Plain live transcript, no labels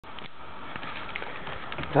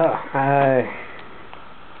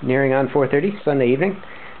Nearing on 4:30 Sunday evening.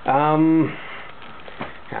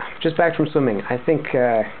 Just back from swimming. I think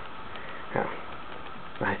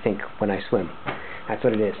when I swim, that's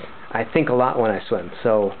what it is. I think a lot when I swim,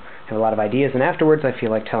 so I have a lot of ideas, and afterwards I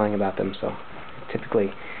feel like telling about them. So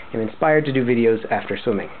typically, I'm inspired to do videos after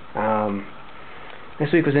swimming.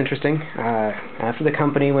 This week was interesting. After the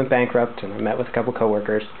company went bankrupt, and I met with a couple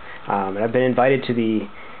coworkers, and I've been invited to the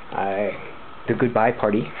goodbye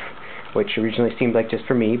party, which originally seemed like just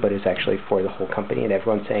for me, but is actually for the whole company, and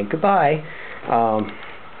everyone's saying goodbye.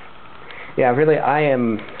 Yeah, really, I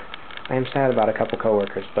am sad about a couple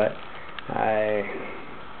coworkers, but I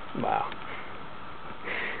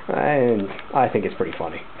think it's pretty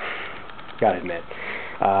funny. Gotta admit.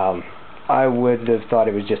 I would have thought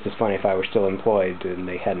it was just as funny if I were still employed and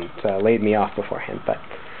they hadn't laid me off beforehand, but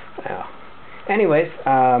anyways,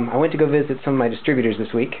 I went to go visit some of my distributors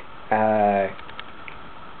this week. 4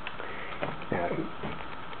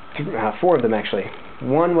 of them, actually.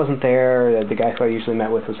 One wasn't there. The guy who I usually met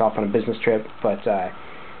with was off on a business trip, but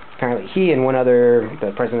apparently he and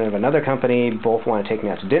the president of another company, both want to take me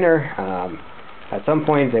out to dinner. At some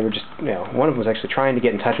point, they were just, one of them was actually trying to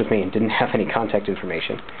get in touch with me and didn't have any contact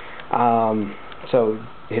information. So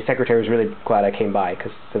his secretary was really glad I came by,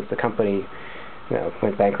 because since the company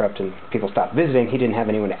went bankrupt and people stopped visiting, he didn't have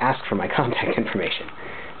anyone to ask for my contact information.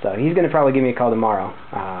 So he's going to probably give me a call tomorrow.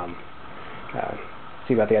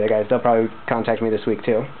 See about the other guys. They'll probably contact me this week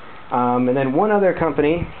too. And then one other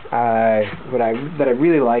company that I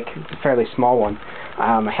really like, it's a fairly small one.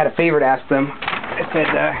 I had a favor to ask them. I said,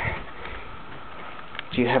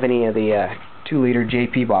 do you have any of the 2-liter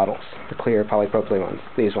JP bottles, the clear polypropylene ones,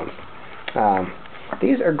 these ones?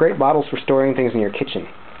 These are great bottles for storing things in your kitchen.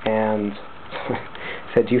 And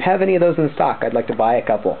I said, do you have any of those in stock? I'd like to buy a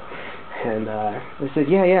couple. And they said,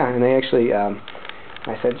 yeah. And they actually, I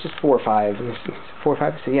said, just 4 or 5. And they said, 4 or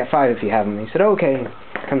 5? I said, yeah, 5 if you have them. And he said, okay.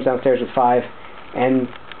 Comes downstairs with 5. And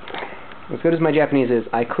as good as my Japanese is,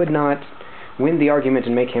 I could not win the argument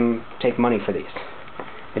and make him take money for these.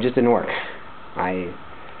 It just didn't work. I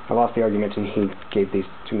lost the argument, and he gave these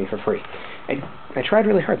to me for free. I tried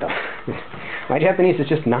really hard, though. My Japanese is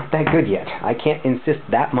just not that good yet. I can't insist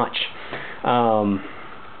that much.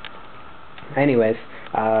 Anyways,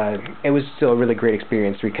 it was still a really great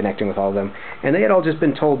experience reconnecting with all of them. And they had all just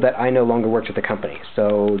been told that I no longer worked at the company,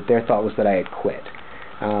 so their thought was that I had quit.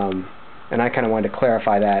 And I kind of wanted to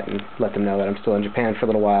clarify that and let them know that I'm still in Japan for a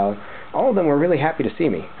little while. All of them were really happy to see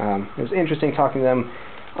me. It was interesting talking to them.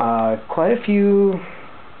 Quite a few,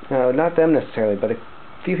 not them necessarily, but a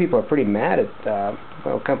few people are pretty mad at the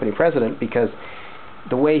company president, because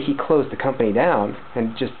the way he closed the company down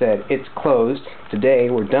and just said, it's closed, today,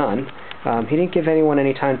 we're done, he didn't give anyone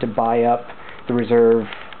any time to buy up the reserve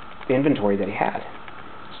inventory that he had.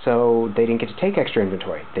 So they didn't get to take extra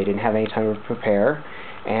inventory. They didn't have any time to prepare,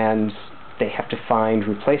 and they have to find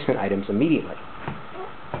replacement items immediately.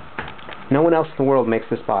 No one else in the world makes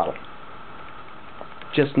this bottle.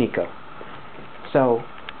 Just Nico. So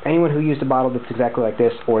anyone who used a bottle that's exactly like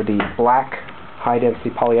this, or the black high-density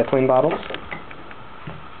polyethylene bottles,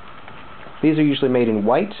 these are usually made in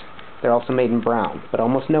white. They're also made in brown, but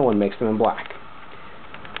almost no one makes them in black.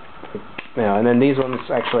 And then these ones,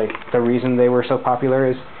 actually, the reason they were so popular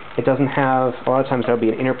is it doesn't have, a lot of times there'll be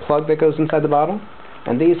an inner plug that goes inside the bottle,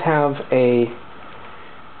 and these have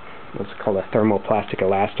what's called a thermoplastic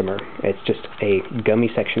elastomer. It's just a gummy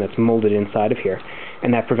section that's molded inside of here,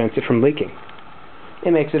 and that prevents it from leaking.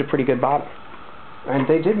 It makes it a pretty good bottle. And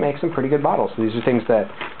they did make some pretty good bottles. These are things that,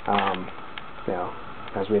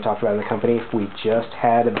 as we had talked about in the company, if we just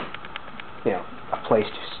had a place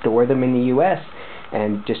to store them in the U.S.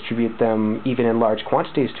 and distribute them even in large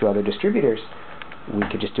quantities to other distributors, we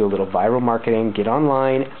could just do a little viral marketing, get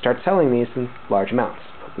online, start selling these in large amounts.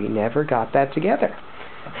 But we never got that together.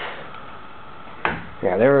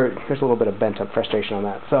 Yeah, there's a little bit of bent-up frustration on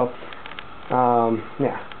that. So,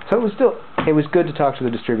 so it was good to talk to the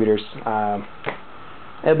distributors.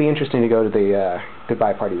 It'll be interesting to go to the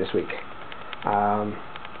goodbye party this week.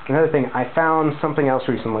 Another thing, I found something else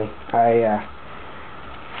recently. I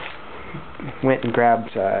went and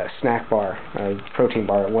grabbed a snack bar, a protein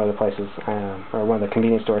bar at one of the places, or one of the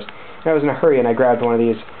convenience stores. And I was in a hurry, and I grabbed one of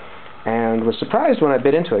these, and was surprised when I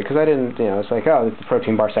bit into it, because I didn't, it's like, oh, it's the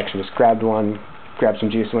protein bar section. Just grabbed one, grabbed some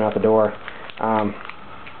juice, and went out the door.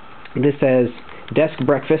 This says desk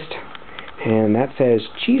breakfast, and that says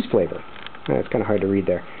cheese flavor. It's kind of hard to read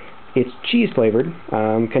there. It's cheese flavored,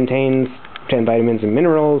 contains 10 vitamins and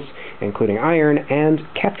minerals, including iron and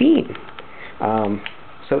caffeine.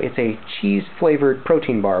 So it's a cheese flavored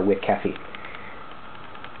protein bar with caffeine.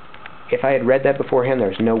 if I had read that beforehand,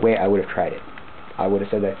 there's no way I would have tried it. I would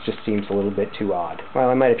have said that just seems a little bit too odd. Well,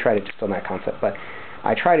 I might have tried it just on that concept, but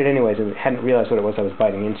I tried it anyways and hadn't realized what it was I was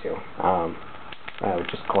biting into. I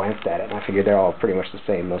just glanced at it and I figured they're all pretty much the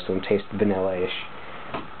same. Most of them taste vanilla-ish.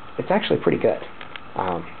 It's actually pretty good.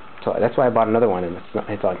 So that's why I bought another one, and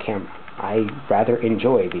it's on camera. I rather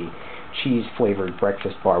enjoy the cheese-flavored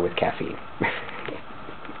breakfast bar with caffeine.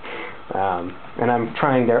 And I'm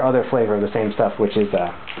trying their other flavor of the same stuff, which is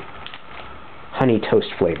honey toast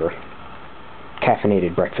flavor.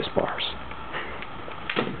 Caffeinated breakfast bars.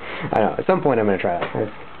 I don't know, at some point I'm going to try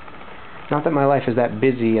that. Not that my life is that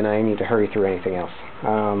busy and I need to hurry through anything else.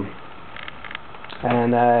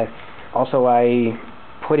 Also I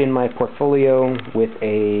put in my portfolio with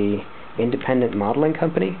a independent modeling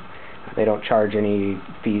company. They don't charge any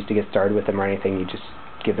fees to get started with them or anything. You just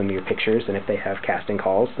give them your pictures, and if they have casting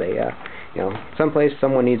calls, they, someplace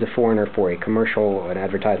someone needs a foreigner for a commercial or an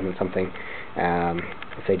advertisement, something.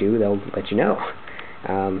 If they do, they'll let you know.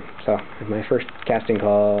 So my first casting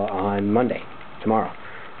call on Monday, tomorrow.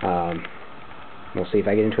 We'll see if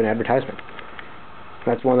I get into an advertisement.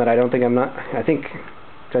 That's one that I think,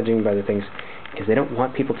 judging by the things, is they don't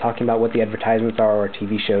want people talking about what the advertisements are or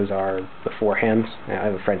TV shows are beforehand. I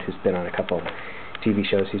have a friend who's been on a couple TV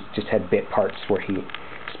shows. He's just had bit parts where he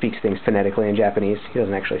speaks things phonetically in Japanese. He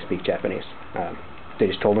doesn't actually speak Japanese. They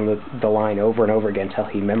just told him the line over and over again until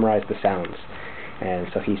he memorized the sounds. And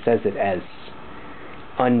so he says it as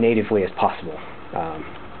unnatively as possible.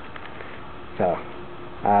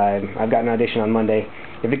 I've got an audition on Monday.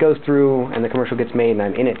 If it goes through and the commercial gets made and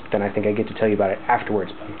I'm in it, then I think I get to tell you about it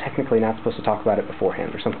afterwards. But I'm technically not supposed to talk about it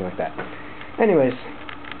beforehand or something like that. Anyways,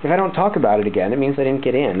 if I don't talk about it again, it means I didn't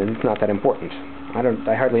get in, and it's not that important. I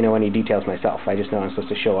hardly know any details myself. I just know I'm supposed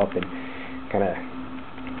to show up in kind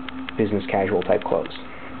of business casual type clothes.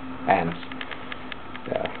 And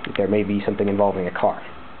there may be something involving a car.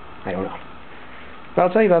 I don't know. But I'll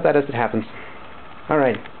tell you about that as it happens.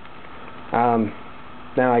 Alright.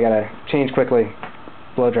 Now I gotta change quickly,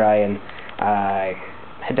 blow dry, and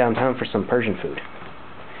head downtown for some Persian food.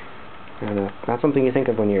 And, not something you think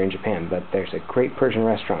of when you're in Japan, but there's a great Persian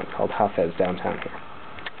restaurant called Hafez downtown here.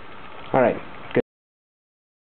 Alright.